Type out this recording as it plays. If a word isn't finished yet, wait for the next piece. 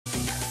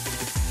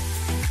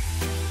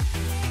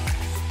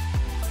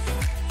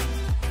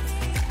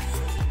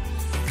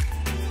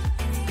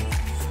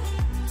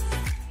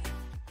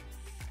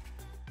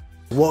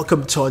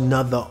Welcome to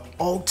another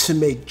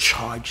ultimate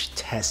charge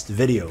test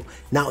video.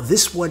 Now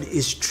this one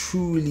is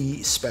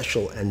truly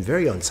special and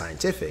very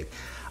unscientific.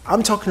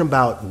 I'm talking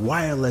about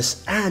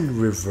wireless and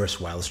reverse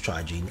wireless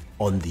charging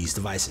on these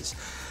devices.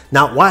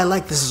 Now why I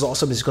like this is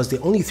awesome is because the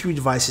only three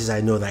devices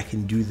I know that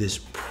can do this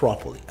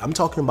properly. I'm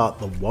talking about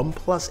the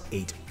OnePlus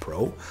 8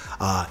 Pro,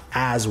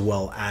 as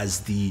well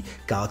as the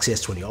Galaxy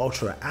S20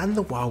 Ultra and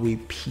the Huawei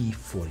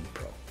P40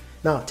 Pro.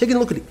 Now taking a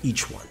look at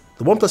each one.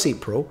 The OnePlus 8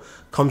 Pro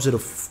comes with a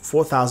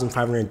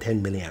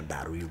 4,510 milliamp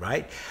battery,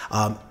 right?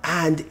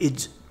 And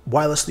it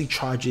wirelessly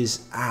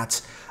charges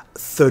at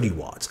 30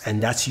 watts,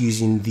 and that's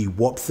using the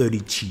Warp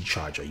 30T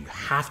charger. You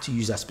have to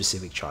use that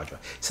specific charger.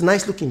 It's a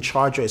nice looking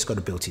charger. It's got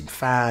a built-in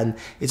fan.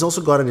 It's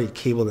also got a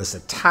cable that's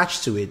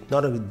attached to it,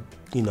 not a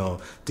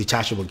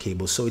detachable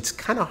cable, so it's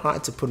kind of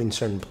hard to put in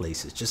certain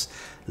places. Just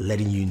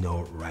letting you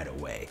know right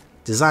away.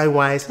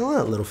 Design-wise,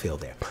 a little fail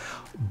there.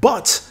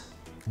 But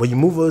when you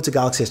move over to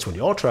Galaxy S20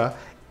 Ultra,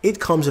 it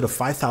comes with a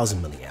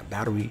 5,000 milliamp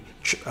battery,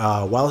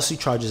 wirelessly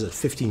charges at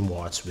 15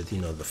 watts with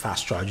the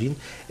fast charging.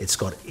 It's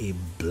got a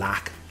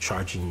black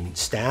charging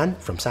stand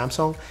from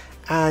Samsung,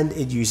 and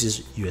it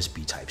uses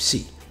USB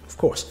Type-C, of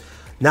course.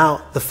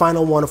 Now, the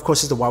final one, of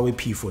course, is the Huawei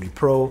P40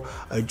 Pro.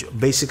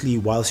 Basically,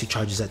 wirelessly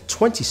charges at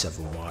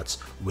 27 watts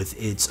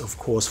with its, of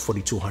course,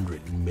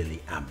 4,200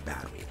 milliamp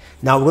battery.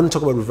 Now, we're going to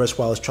talk about reverse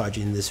wireless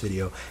charging in this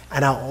video,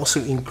 and I'll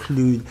also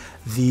include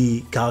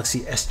the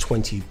Galaxy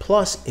S20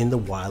 Plus in the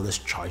wireless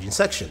charging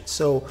section.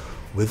 So,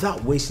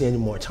 without wasting any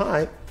more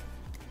time,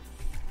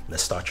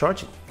 let's start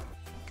charging.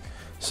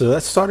 So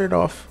let's start it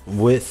off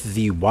with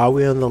the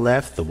Huawei on the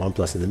left, the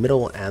OnePlus in the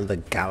middle, and the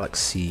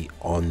Galaxy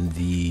on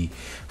the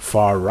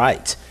far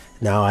right.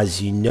 Now,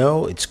 as you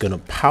know, it's going to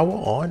power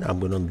on.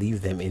 I'm going to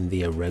leave them in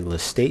their regular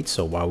state,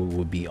 so Huawei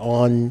will be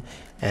on,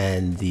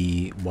 and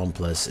the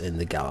OnePlus and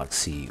the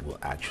Galaxy will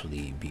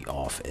actually be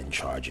off and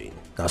charging.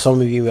 Now, some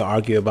of you may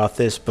argue about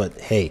this,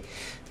 but hey,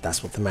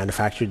 that's what the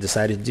manufacturer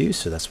decided to do,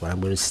 so that's why I'm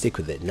going to stick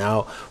with it.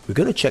 Now, we're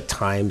going to check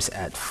times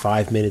at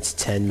 5 minutes,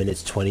 10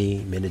 minutes, 20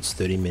 minutes,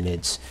 30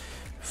 minutes,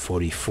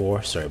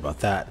 44, sorry about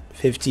that,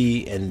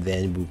 50, and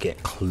then we'll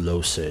get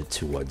closer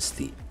towards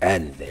the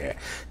end there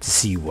to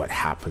see what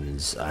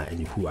happens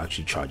and who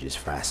actually charges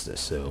faster.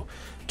 So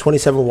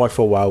 27 watt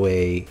for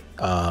Huawei,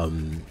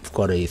 we've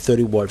got a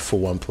 30 watt for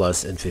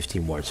OnePlus and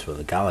 15 watts for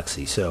the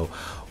Galaxy. So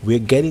we're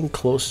getting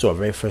close to our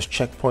very first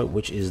checkpoint,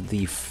 which is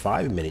the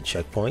 5-minute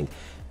checkpoint,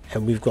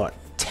 and we've got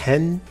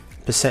 10%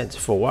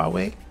 for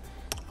Huawei,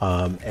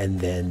 and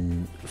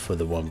then for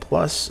the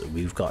OnePlus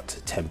we've got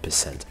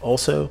 10%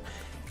 also.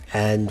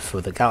 And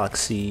for the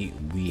Galaxy,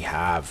 we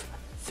have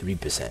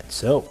 3%.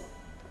 So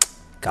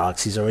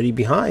Galaxy's already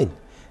behind.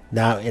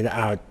 Now in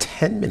our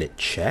 10-minute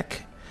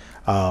check,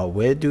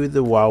 where do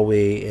the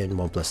Huawei and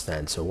OnePlus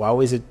stand? So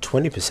Huawei's at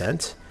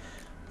 20%.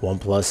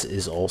 OnePlus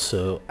is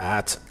also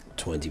at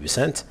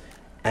 20%.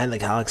 And the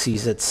Galaxy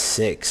is at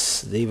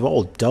 6%. They've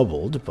all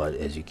doubled, but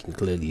as you can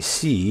clearly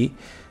see,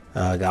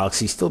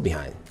 Galaxy's still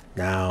behind.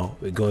 Now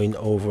we're going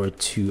over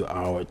to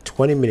our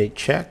 20-minute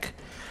check,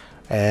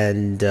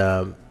 and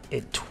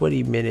at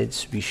 20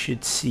 minutes, we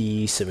should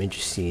see some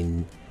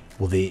interesting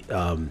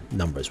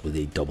numbers. Will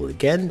they double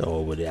again,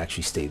 or will it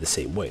actually stay the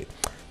same way?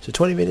 So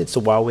 20 minutes,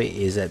 the Huawei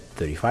is at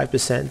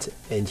 35%,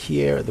 and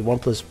here the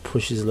OnePlus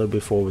pushes a little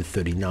bit forward with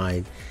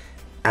 39%,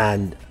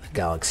 and the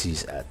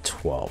Galaxy's at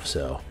 12%.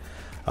 So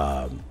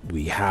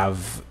we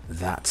have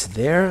that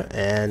there,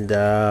 and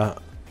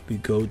we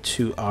go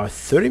to our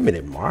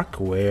 30-minute mark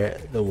where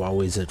the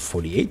Huawei is at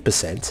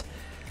 48%.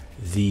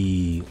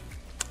 The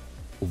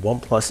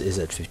OnePlus is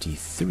at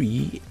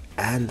 53,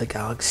 and the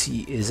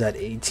Galaxy is at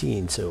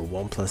 18. So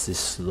OnePlus is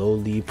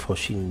slowly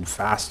pushing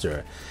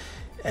faster.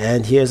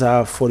 And here's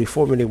our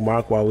 44-minute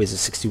mark. Huawei is at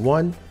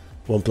 61,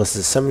 OnePlus is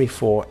at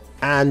 74,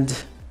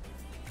 and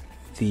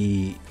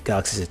the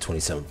Galaxy is at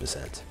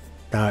 27%.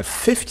 Now at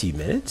 50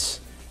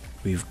 minutes,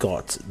 we've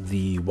got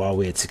the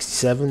Huawei at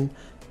 67,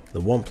 the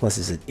OnePlus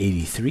is at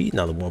 83.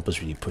 Now the OnePlus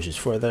really pushes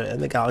further,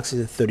 and the Galaxy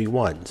is at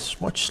 31.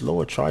 It's much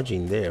slower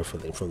charging there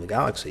from the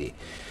Galaxy.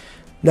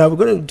 Now we're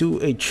going to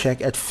do a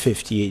check at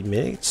 58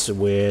 minutes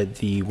where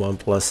the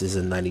OnePlus is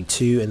at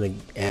 92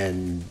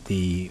 and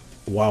the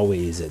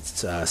Huawei is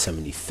at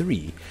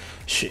 73.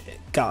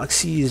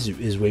 Galaxy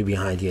is way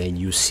behind here, and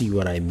you see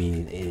what I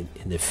mean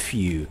in a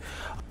few.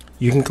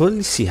 You can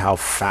clearly see how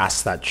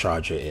fast that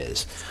charger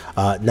is.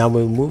 Now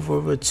we'll move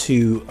over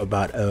to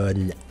about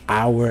an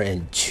hour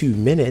and 2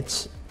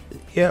 minutes.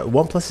 Yeah,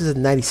 OnePlus is at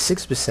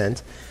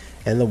 96%,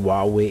 and the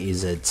Huawei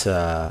is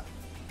at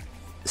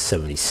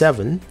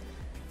 77.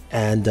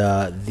 And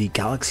the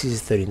Galaxy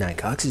is 39.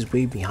 Galaxy is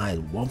way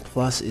behind.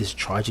 OnePlus is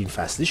charging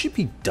fast. This should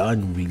be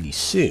done really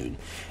soon,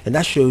 and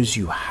that shows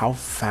you how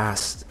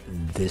fast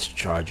this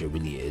charger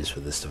really is for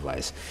this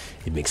device.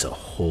 It makes a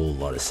whole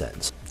lot of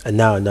sense. And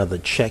now another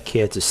check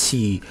here to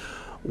see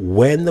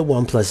when the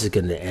OnePlus is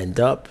going to end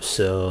up.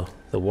 So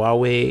the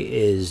Huawei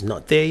is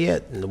not there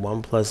yet, and the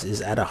OnePlus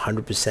is at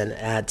 100%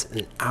 at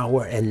an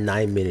hour and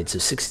 9 minutes, so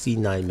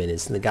 69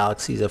 minutes, and the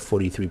Galaxy is at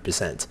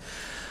 43%.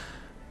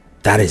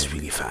 That is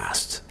really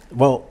fast.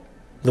 Well,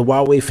 The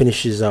Huawei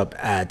finishes up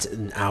at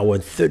an hour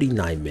and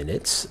 39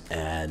 minutes,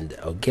 and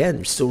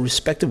again, still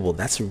respectable.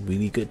 That's a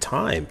really good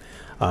time.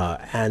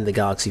 And the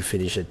Galaxy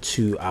finished at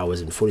 2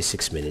 hours and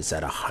 46 minutes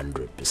at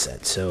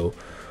 100%. So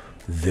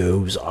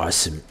those are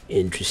some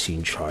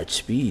interesting charge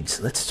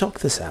speeds. Let's talk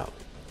this out.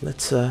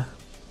 Let's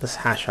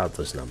hash out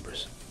those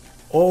numbers.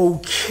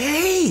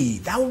 Okay,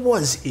 that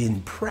was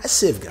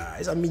impressive,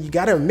 guys. I mean, you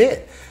gotta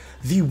admit,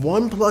 the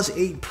OnePlus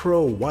 8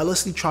 Pro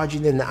wirelessly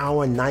charging in an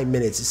hour and 9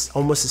 minutes is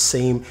almost the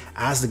same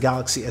as the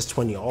Galaxy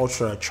S20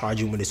 Ultra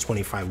charging with its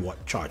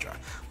 25-watt charger.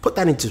 Put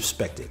that into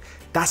perspective.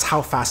 That's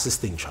how fast this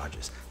thing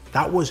charges.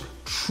 That was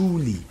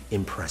truly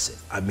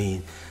impressive. I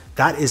mean,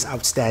 that is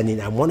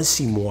outstanding. I want to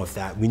see more of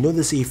that. We know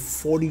there's a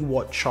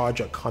 40-watt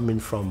charger coming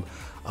from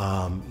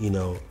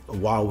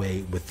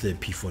Huawei with the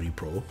P40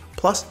 Pro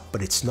Plus,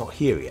 but it's not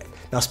here yet.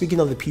 Now, speaking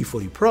of the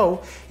P40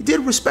 Pro, it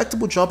did a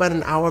respectable job at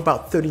an hour,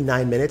 about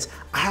 39 minutes.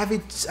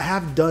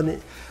 I've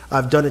done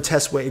a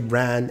test where it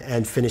ran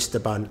and finished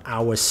about an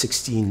hour,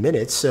 16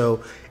 minutes.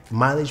 So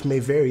mileage may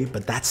vary,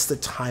 but that's the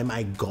time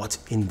I got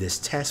in this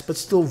test, but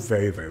still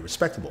very, very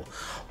respectable.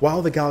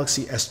 While the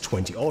Galaxy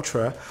S20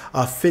 Ultra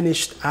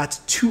finished at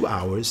 2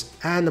 hours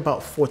and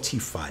about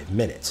 45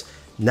 minutes.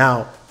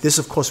 Now, this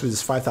of course with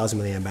this 5,000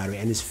 milliamp battery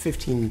and this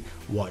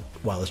 15-watt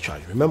wireless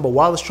charging. Remember,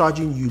 wireless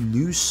charging, you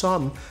lose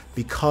some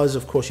because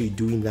of course you're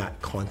doing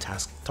that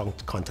contact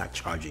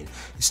charging.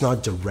 It's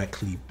not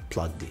directly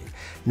plugged in.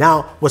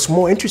 Now, what's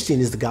more interesting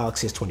is the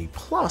Galaxy S20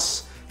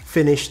 Plus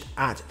finished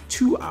at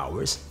 2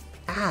 hours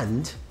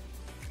and,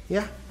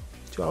 2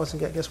 hours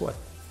and guess what?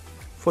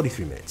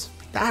 43 minutes.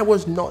 That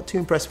was not too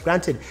impressive.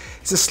 Granted,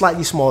 it's a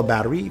slightly smaller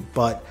battery,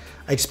 but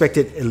I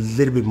expected a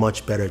little bit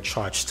much better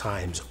charge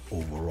times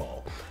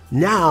overall.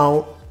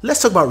 Now,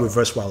 let's talk about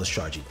reverse wireless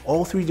charging.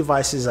 All three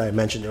devices I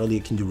mentioned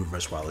earlier can do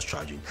reverse wireless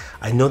charging.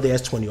 I know the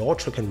S20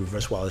 Ultra can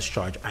reverse wireless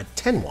charge at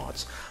 10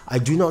 watts. I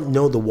do not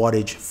know the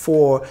wattage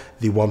for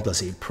the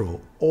OnePlus 8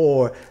 Pro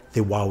or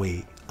the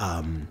Huawei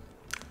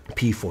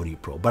P40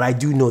 Pro, but I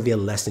do know they're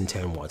less than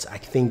 10 watts. I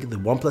think the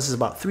OnePlus is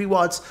about 3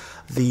 watts.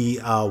 The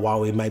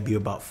Huawei might be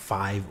about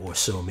 5 or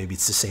so. Maybe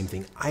it's the same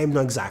thing. I am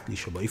not exactly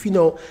sure, but if you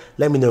know,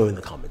 let me know in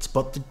the comments.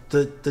 But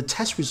the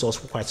test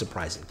results were quite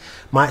surprising.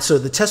 So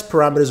the test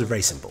parameters are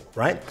very simple,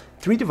 right?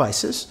 3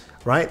 devices,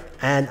 right?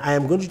 And I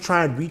am going to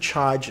try and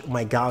recharge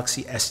my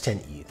Galaxy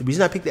S10e. The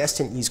reason I picked the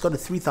S10e is it's got a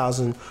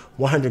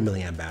 3,100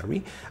 milliamp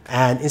battery,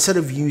 and instead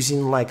of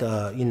using like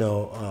a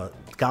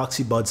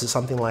Galaxy Buds or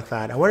something like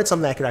that, I wanted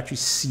something I could actually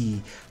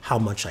see how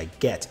much I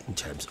get in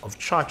terms of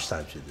charge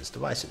times with these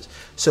devices.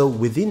 So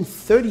within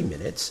 30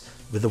 minutes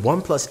with the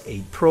OnePlus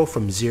 8 Pro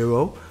from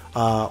 0,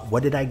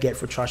 what did I get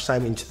for charge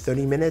time into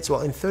 30 minutes? Well,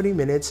 in 30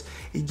 minutes,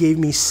 it gave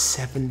me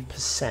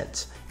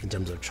 7% in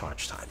terms of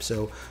charge time.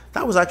 So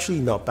that was actually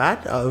not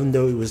bad, even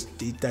though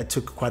that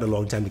took quite a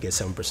long time to get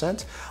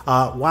 7%.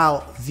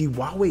 While the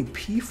Huawei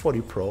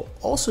P40 Pro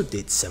also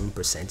did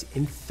 7%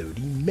 in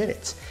 30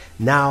 minutes.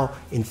 Now,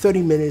 in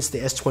 30 minutes, the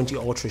S20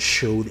 Ultra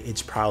showed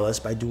its prowess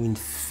by doing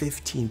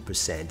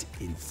 15%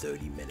 in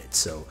 30 minutes.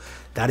 So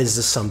that is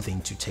just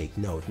something to take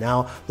note.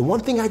 Now, the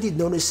one thing I did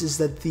notice is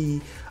that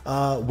the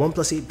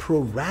OnePlus 8 Pro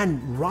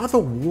ran rather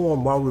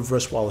warm while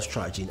reverse wireless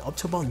charging, up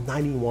to about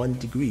 91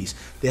 degrees.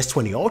 The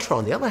S20 Ultra,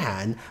 on the other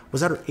hand,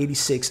 was at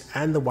 86,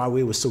 and the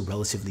Huawei was still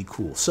relatively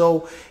cool.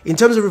 So in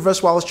terms of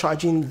reverse wireless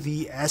charging,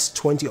 the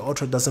S20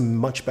 Ultra does a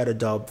much better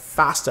job,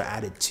 faster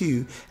at it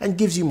too, and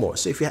gives you more.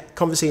 So if you're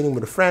conversating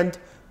with a friend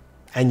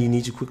and you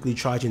need to quickly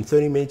charge in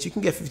 30 minutes, you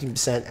can get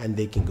 15% and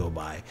they can go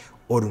by,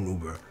 order an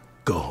Uber,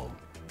 go home.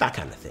 That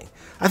kind of thing.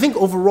 I think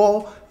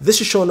overall,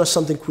 this is showing us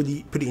something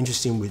pretty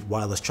interesting with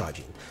wireless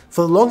charging.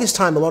 For the longest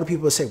time, a lot of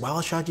people say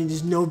wireless charging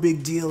is no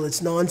big deal,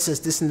 it's nonsense,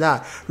 this and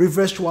that.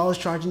 Reverse wireless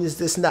charging is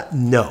this and that.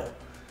 No.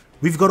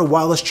 We've got a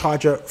wireless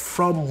charger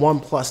from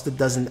OnePlus that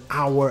does an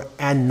hour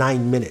and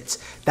 9 minutes.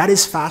 That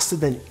is faster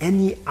than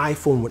any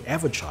iPhone would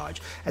ever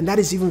charge. And that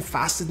is even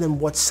faster than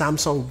what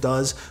Samsung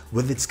does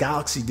with its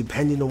Galaxy,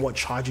 depending on what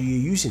charger you're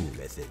using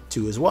with it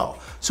too as well.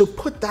 So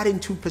put that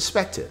into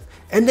perspective.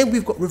 And then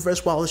we've got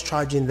reverse wireless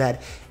charging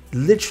that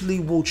literally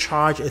will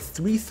charge a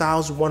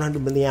 3,100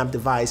 milliamp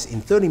device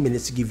in 30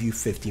 minutes to give you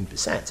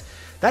 15%.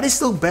 That is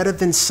still better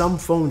than some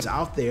phones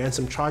out there and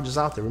some chargers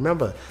out there.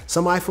 Remember,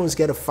 some iPhones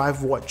get a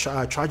 5-watt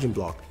charging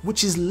block,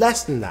 which is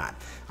less than that.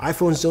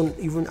 iPhones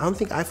I don't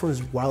think iPhones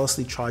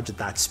wirelessly charge at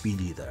that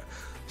speed either.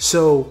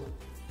 So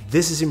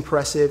this is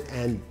impressive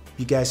and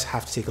you guys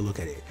have to take a look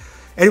at it.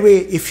 Anyway,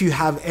 if you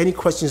have any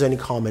questions or any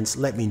comments,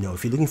 let me know.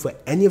 If you're looking for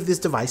any of these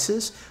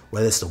devices,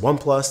 whether it's the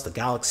OnePlus, the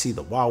Galaxy,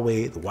 the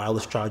Huawei, the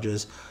wireless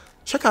chargers,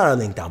 check out our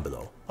link down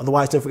below.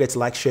 Otherwise, don't forget to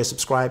like, share,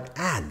 subscribe,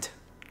 and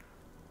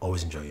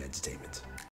always enjoy your entertainment.